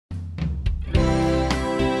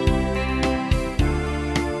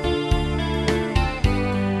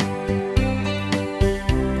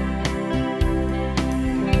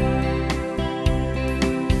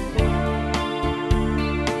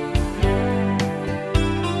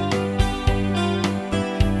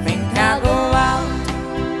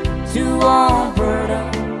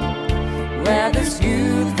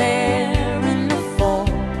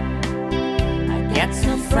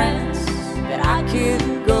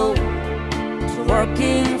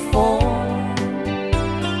looking for.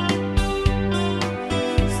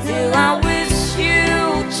 Still I wish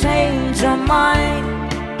you'd change your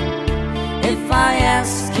mind if I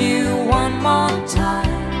ask you one more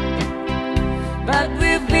time. But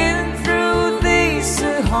we've been through this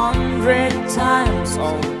 100 times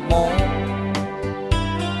or more.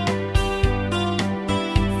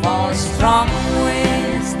 For strong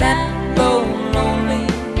winds that blow lonely,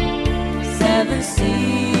 7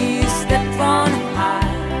 seas that run high,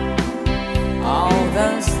 all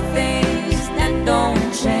those things that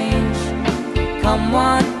don't change, come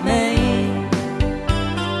what may.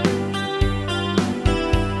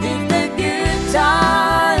 If the good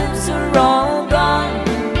times are all gone,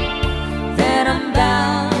 then I'm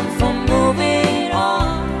bound for moving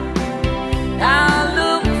on. I'll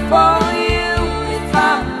look for you if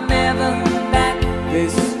I'm ever back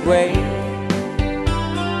this way.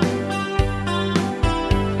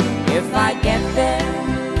 If I get there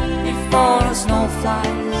before the snow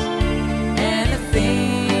flies and the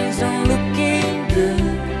things aren't looking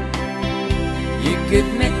good, you could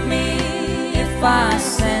meet me if I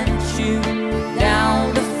sent you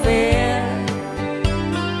down the fair.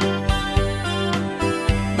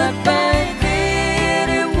 But by then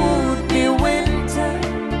it would be winter,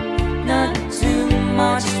 not too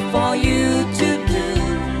much for you to do,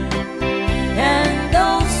 and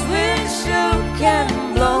those winds sure can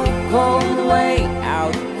blow cold way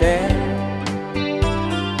out there.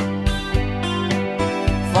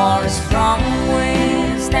 For strong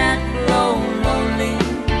winds that blow lonely,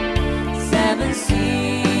 7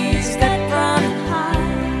 seas that run high,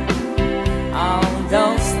 all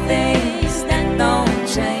those things that don't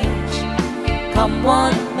change, come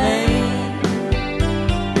what may.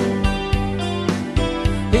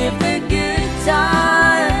 If the good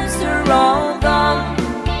times are all gone,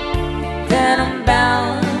 then I'm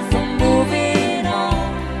bound for moving on.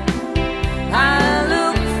 I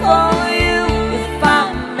look for you if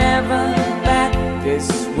I'm ever back this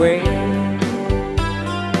way.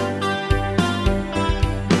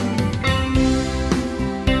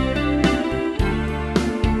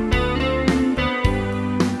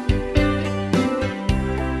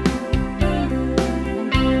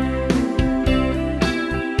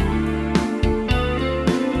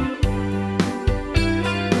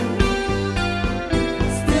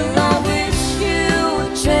 Still I wish you'd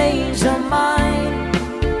change your mind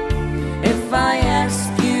if I ask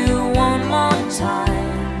you one more time.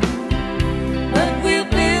 But we've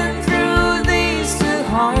been through these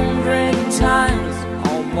 100 times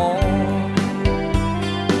or more.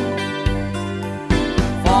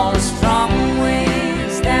 For strong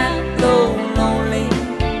winds that blow lonely,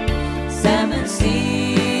 7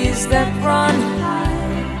 seas that run high,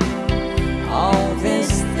 all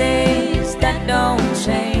these things that don't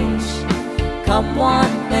change, come what